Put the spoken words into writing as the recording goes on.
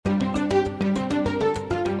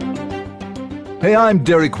Hey, I'm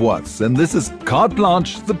Derek Watts, and this is Carte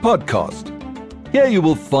Blanche, the podcast. Here you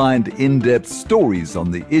will find in-depth stories on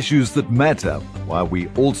the issues that matter, while we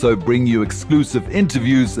also bring you exclusive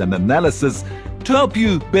interviews and analysis to help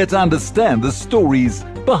you better understand the stories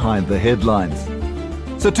behind the headlines.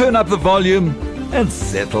 So turn up the volume and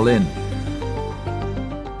settle in.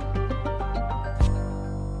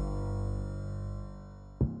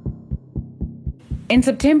 In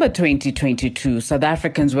September 2022, South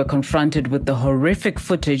Africans were confronted with the horrific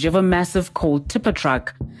footage of a massive coal tipper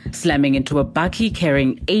truck slamming into a bakkie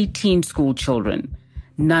carrying 18 school children.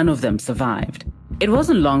 None of them survived. It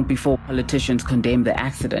wasn't long before politicians condemned the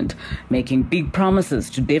accident, making big promises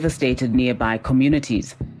to devastated nearby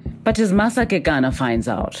communities. But as Masa Kekana finds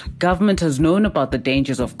out, government has known about the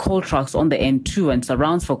dangers of coal trucks on the N2 and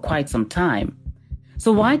surrounds for quite some time.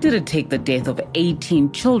 So why did it take the death of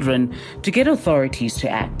 18 children to get authorities to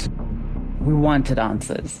act? We wanted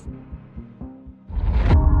answers.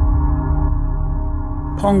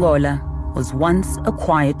 Pongola was once a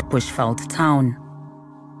quiet bushveld town.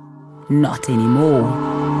 Not anymore.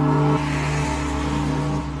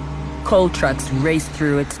 Coal trucks raced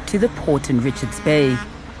through it to the port in Richards Bay,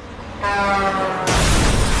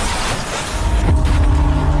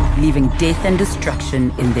 leaving death and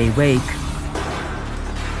destruction in their wake.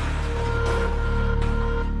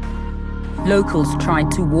 Locals tried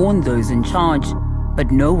to warn those in charge, but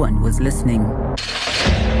no one was listening.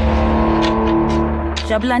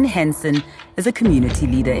 Jablan Henson is a community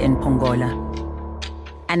leader in Pongola.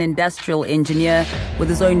 An industrial engineer with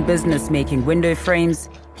his own business making window frames,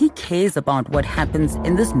 he cares about what happens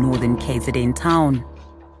in this northern KZN town.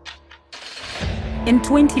 In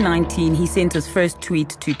 2019, he sent his first tweet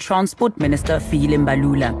to Transport Minister Fikile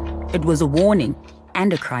Mbalula. It was a warning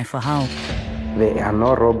and a cry for help. There are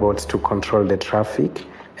no robots to control the traffic,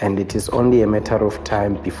 and it is only a matter of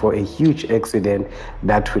time before a huge accident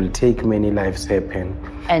that will take many lives happen.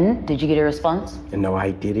 And did you get a response? No,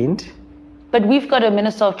 I didn't. But we've got a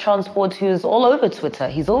Minister of Transport who's all over Twitter.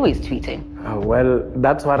 He's always tweeting. Well,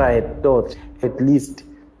 that's what I thought. At least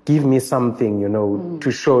give me something,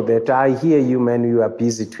 to show that I hear you, man, you are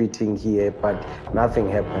busy tweeting here, but nothing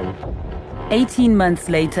happened. 18 months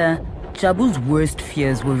later, Jabu's worst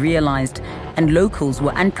fears were realized, and locals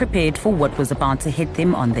were unprepared for what was about to hit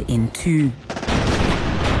them on the N2.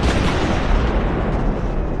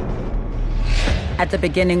 At the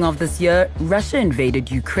beginning of this year, Russia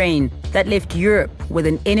invaded Ukraine. That left Europe with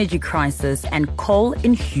an energy crisis and coal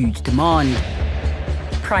in huge demand.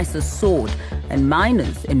 Prices soared, and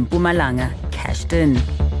miners in Mpumalanga cashed in.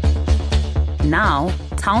 Now,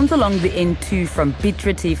 towns along the N2 from Piet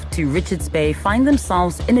Retief to Richards Bay find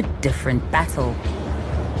themselves in a different battle.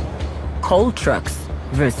 Coal trucks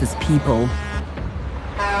versus people.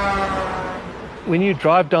 When you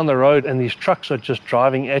drive down the road and these trucks are just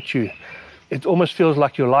driving at you, it almost feels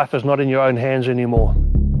like your life is not in your own hands anymore.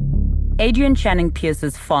 Adrian Channing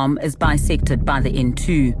Pierce's farm is bisected by the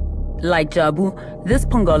N2. Like Jabu, this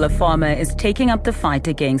Pongola farmer is taking up the fight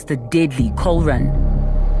against the deadly coal run.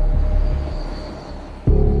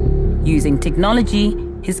 Using technology,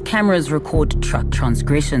 his cameras record truck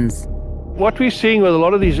transgressions. What we're seeing with a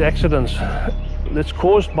lot of these accidents, it's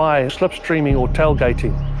caused by slipstreaming or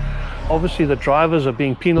tailgating. Obviously, the drivers are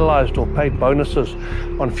being penalized or paid bonuses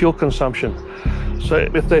on fuel consumption. So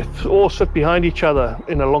if they all sit behind each other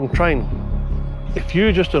in a long train, if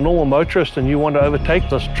you're just a normal motorist and you want to overtake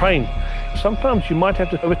this train, sometimes you might have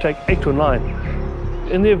to overtake 8 or 9.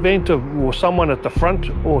 In the event of someone at the front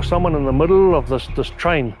or someone in the middle of this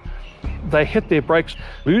train, they hit their brakes,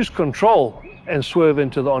 lose control, and swerve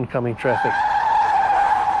into the oncoming traffic.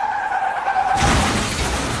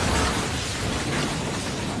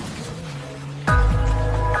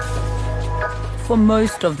 For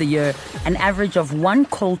most of the year, an average of one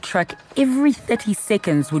coal truck every 30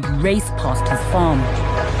 seconds would race past his farm.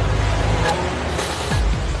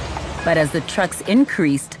 But as the trucks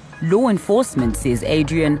increased, law enforcement, says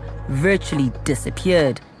Adrian, virtually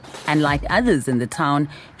disappeared. And like others in the town,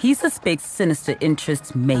 he suspects sinister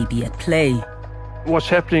interests may be at play. What's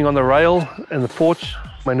happening on the rail and the ports,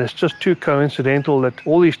 and it's just too coincidental that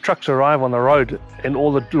all these trucks arrive on the road and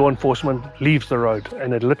all the law enforcement leaves the road.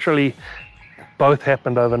 And it literally both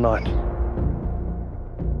happened overnight.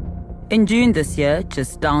 In June this year,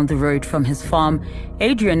 just down the road from his farm,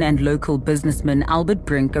 Adrian and local businessman Albert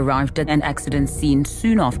Brink arrived at an accident scene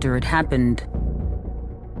soon after it happened.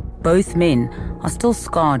 Both men are still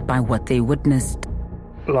scarred by what they witnessed.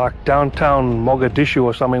 Like downtown Mogadishu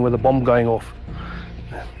or something with a bomb going off.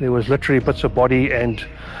 There was literally bits of body and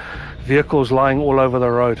vehicles lying all over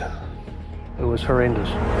the road. It was horrendous.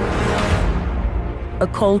 A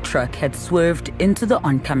coal truck had swerved into the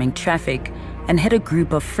oncoming traffic and hit a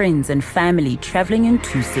group of friends and family traveling in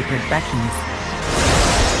two separate bakkies.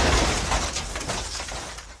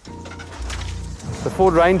 The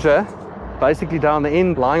Ford Ranger, basically down the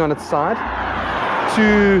end, lying on its side.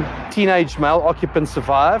 2 teenage male occupants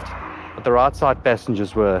survived, but the right side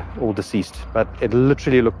passengers were all deceased. But it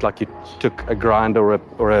literally looked like you took a grinder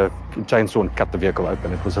or a chainsaw and cut the vehicle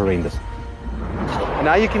open. It was horrendous. And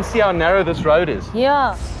now you can see how narrow this road is.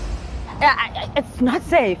 Yeah. It's not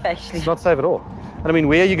safe, actually. It's not safe at all. And I mean,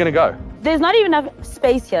 where are you going to go? There's not even enough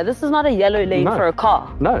space here. This is not a yellow lane for a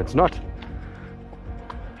car. No, it's not.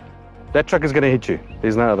 That truck is going to hit you.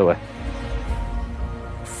 There's no other way.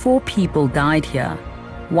 4 people died here.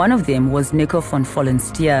 One of them was Nico von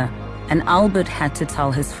Vollenstier, and Albert had to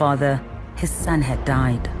tell his father his son had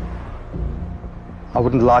died. I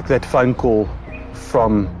wouldn't like that phone call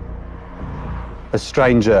from a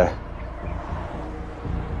stranger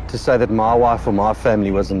to say that my wife or my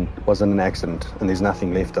family was in an accident and there's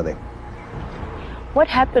nothing left of them. What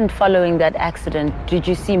happened following that accident? Did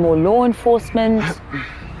you see more law enforcement?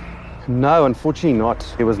 No, unfortunately not.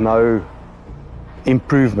 There was no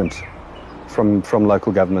improvement from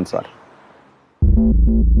local government side.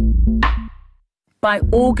 By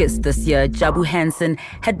August this year, Jabu Hansen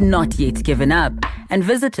had not yet given up and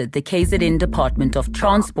visited the KZN Department of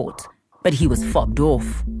Transport, but he was fobbed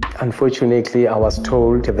off. Unfortunately, I was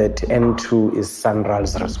told that N2 is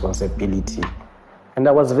SANRAL's responsibility. And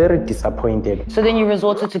I was very disappointed. So then you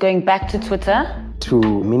resorted to going back to Twitter? To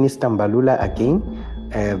Minister Mbalula again.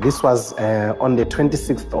 This was on the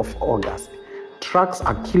 26th of August. Trucks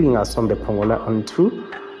are killing us on the Pongola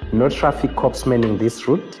N2. No traffic cops manning this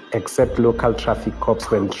route, except local traffic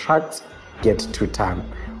cops when trucks get to town.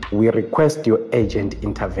 We request your urgent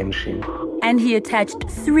intervention. And he attached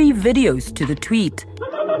 3 videos to the tweet.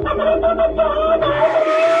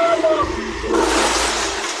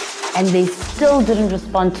 And they still didn't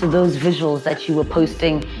respond to those visuals that you were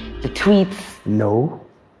posting, the tweets? No,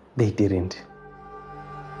 they didn't.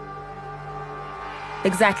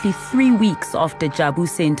 Exactly 3 weeks after Jabu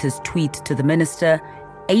sent his tweet to the minister,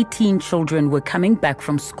 18 children were coming back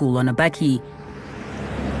from school on a bakkie.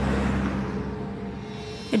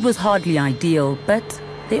 It was hardly ideal, but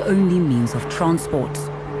their only means of transport.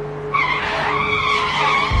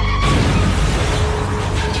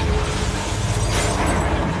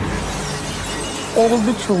 All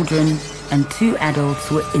the children and 2 adults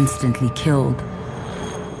were instantly killed.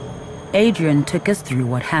 Adrian took us through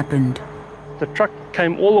what happened. The truck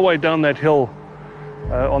came all the way down that hill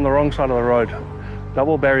on the wrong side of the road.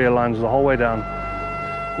 Double barrier lines the whole way down.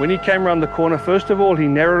 When he came around the corner, first of all, he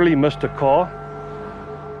narrowly missed a car.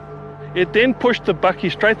 It then pushed the bakkie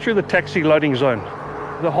straight through the taxi loading zone.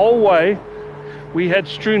 The whole way, we had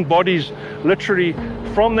strewn bodies literally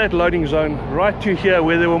from that loading zone right to here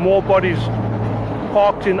where there were more bodies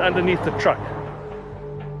parked in underneath the truck.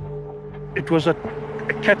 It was a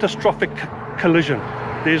catastrophic collision.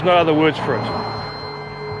 There's no other words for it.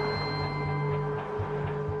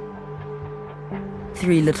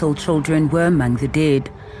 3 little children were among the dead,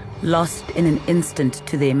 lost in an instant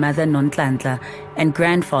to their mother Nonhlanhla and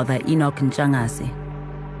grandfather Enoch Njangase.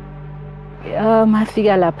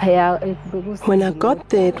 When I got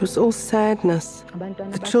there, it was all sadness.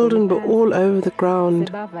 The children were all over the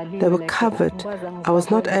ground. They were covered. I was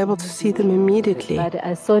not able to see them immediately. But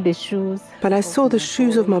I saw the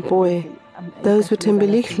shoes of my boy. Those were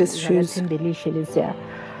Thembelichle's shoes.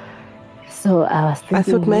 So I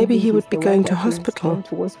thought maybe he would be going to hospital.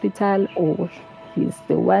 He's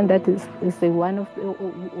the one that is the one of the...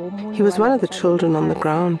 He was one of the children on the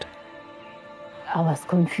ground. I was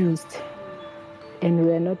confused. And we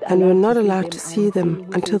were not allowed to see them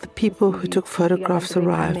until the people who took photographs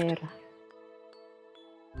arrived.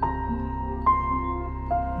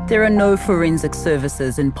 There are no forensic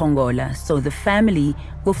services in Pongola, so the family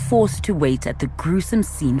were forced to wait at the gruesome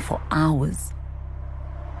scene for hours.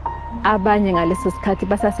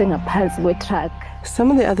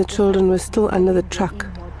 Some of the other children were still under the truck.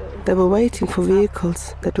 They were waiting for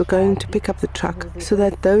vehicles that were going to pick up the truck so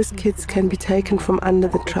that those kids can be taken from under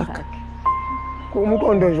the truck.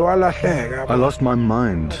 I lost my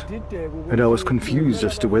mind, and I was confused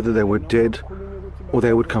as to whether they were dead or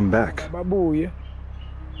they would come back. I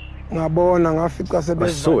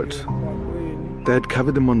saw it. They had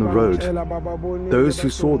covered them on the road. Those who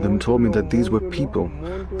saw them told me that these were people.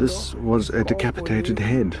 This was a decapitated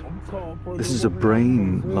head. This is a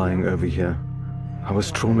brain lying over here. I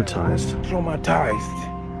was traumatized.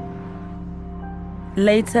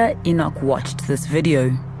 Later, Enoch watched this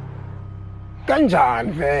video.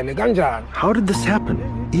 How did this happen?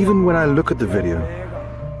 Even when I look at the video,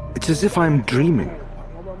 It's as if I'm dreaming.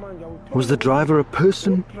 Was the driver a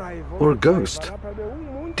person or a ghost?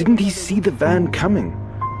 Didn't he see the van coming?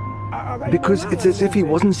 Because it's as if he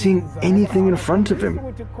wasn't seeing anything in front of him.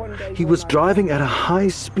 He was driving at a high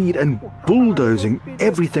speed and bulldozing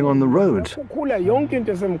everything on the road.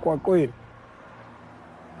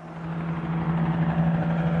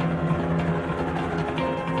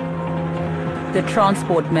 The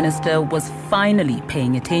transport minister was finally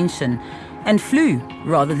paying attention and flew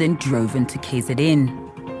rather than drove into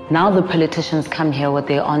KZN. Now the politicians come here with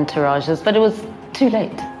their entourages, but it was too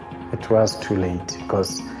late. It was too late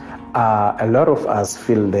because a lot of us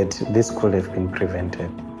feel that this could have been prevented.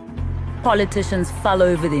 Politicians fell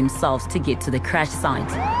over themselves to get to the crash site.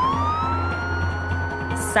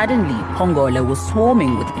 Suddenly, Pongola was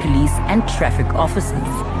swarming with police and traffic officers.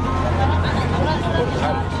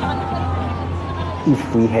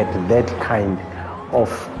 If we had that kind of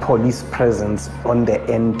police presence on the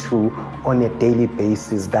N2 on a daily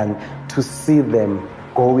basis, than to see them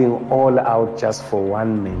going all out just for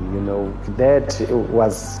one man, that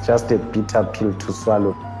was just a bitter pill to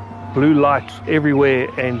swallow. Blue lights everywhere,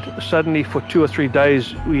 and suddenly for 2 or 3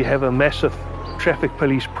 days we have a massive traffic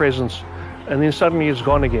police presence, and then suddenly it's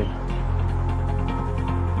gone again.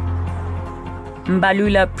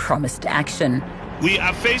 Mbalula promised action. We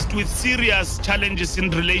are faced with serious challenges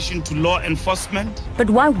in relation to law enforcement.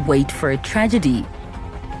 But why wait for a tragedy?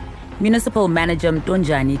 Municipal Manager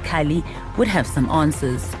Mtonjani Kali would have some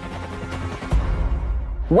answers.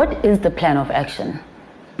 What is the plan of action?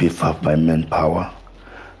 Beef up my manpower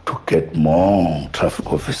to get more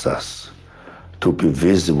traffic officers to be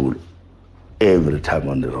visible every time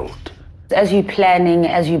on the road. As you're planning,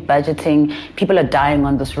 as you're budgeting, people are dying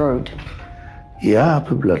on this road. Yeah,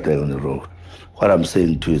 people are dying on the road. What I'm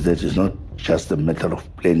saying to you is that it's not just a matter of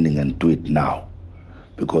planning and do it now,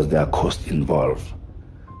 because there are costs involved.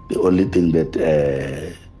 The only thing that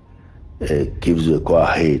gives you a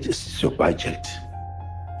go-ahead is your budget.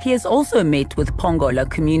 He has also met with Pongola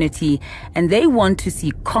community, and they want to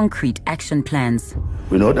see concrete action plans.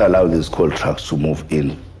 We not allow these coal trucks to move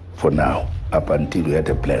in for now, up until we had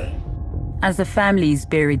a plan. As the families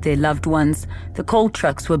buried their loved ones, the coal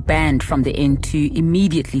trucks were banned from the N2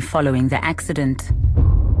 immediately following the accident.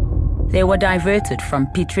 They were diverted from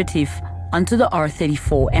Piet Retief onto the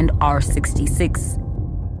R34 and R66.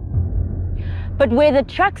 But where the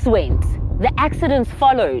trucks went, the accidents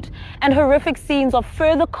followed, and horrific scenes of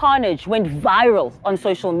further carnage went viral on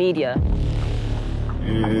social media.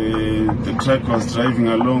 The truck was driving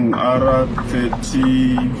along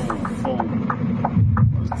R34.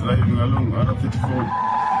 Driving along R34.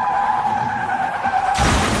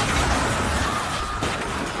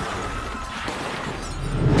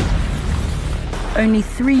 Only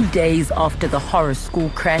 3 days after the horror school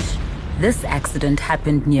crash, this accident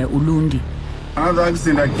happened near Ulundi. Another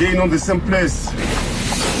accident again on the same place.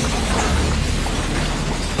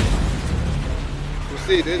 You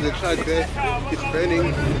see, there's a truck there. It's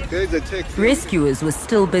burning. There's a taxi. Rescuers were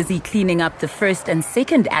still busy cleaning up the first and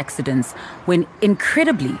second accidents when,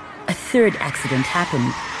 incredibly, a third accident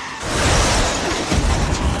happened.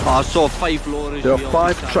 I saw 5 lorries. There are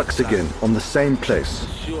 5 trucks again on the same place.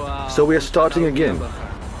 So we are starting again.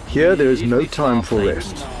 Here there is no time for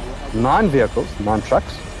rest. 9 vehicles, 9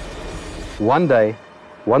 trucks. 1 day,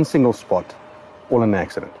 1 single spot, all in an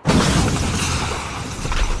accident.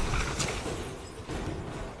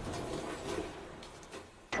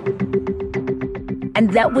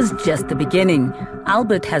 And that was just the beginning.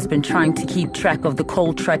 Albert has been trying to keep track of the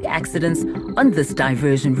coal truck accidents on this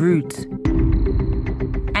diversion route.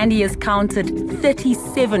 And he has counted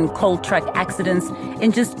 37 coal truck accidents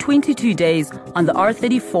in just 22 days on the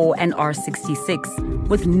R34 and R66,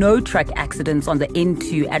 with no truck accidents on the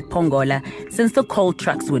N2 at Pongola since the coal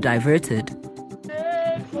trucks were diverted.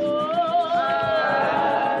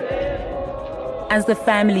 As the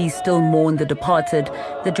families still mourn the departed,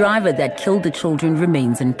 the driver that killed the children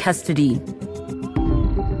remains in custody.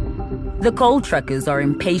 The coal truckers are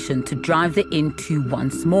impatient to drive the N2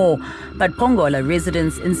 once more, but Pongola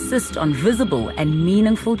residents insist on visible and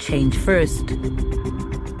meaningful change first.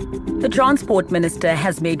 The Transport Minister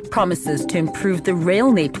has made promises to improve the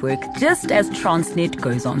rail network just as Transnet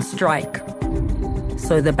goes on strike.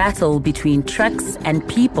 So the battle between trucks and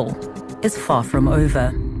people is far from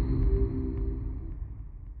over.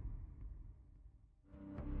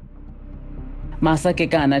 Masa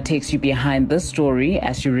Kekana takes you behind this story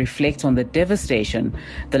as you reflect on the devastation,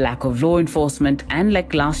 the lack of law enforcement, and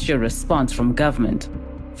lackluster response from government.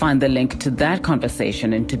 Find the link to that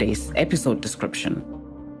conversation in today's episode description.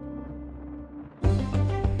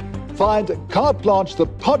 find Carte Blanche the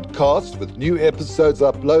podcast with new episodes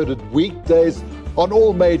uploaded weekdays on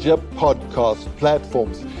all major podcast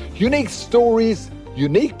platforms. Unique stories,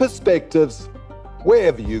 unique perspectives,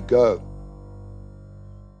 wherever you go.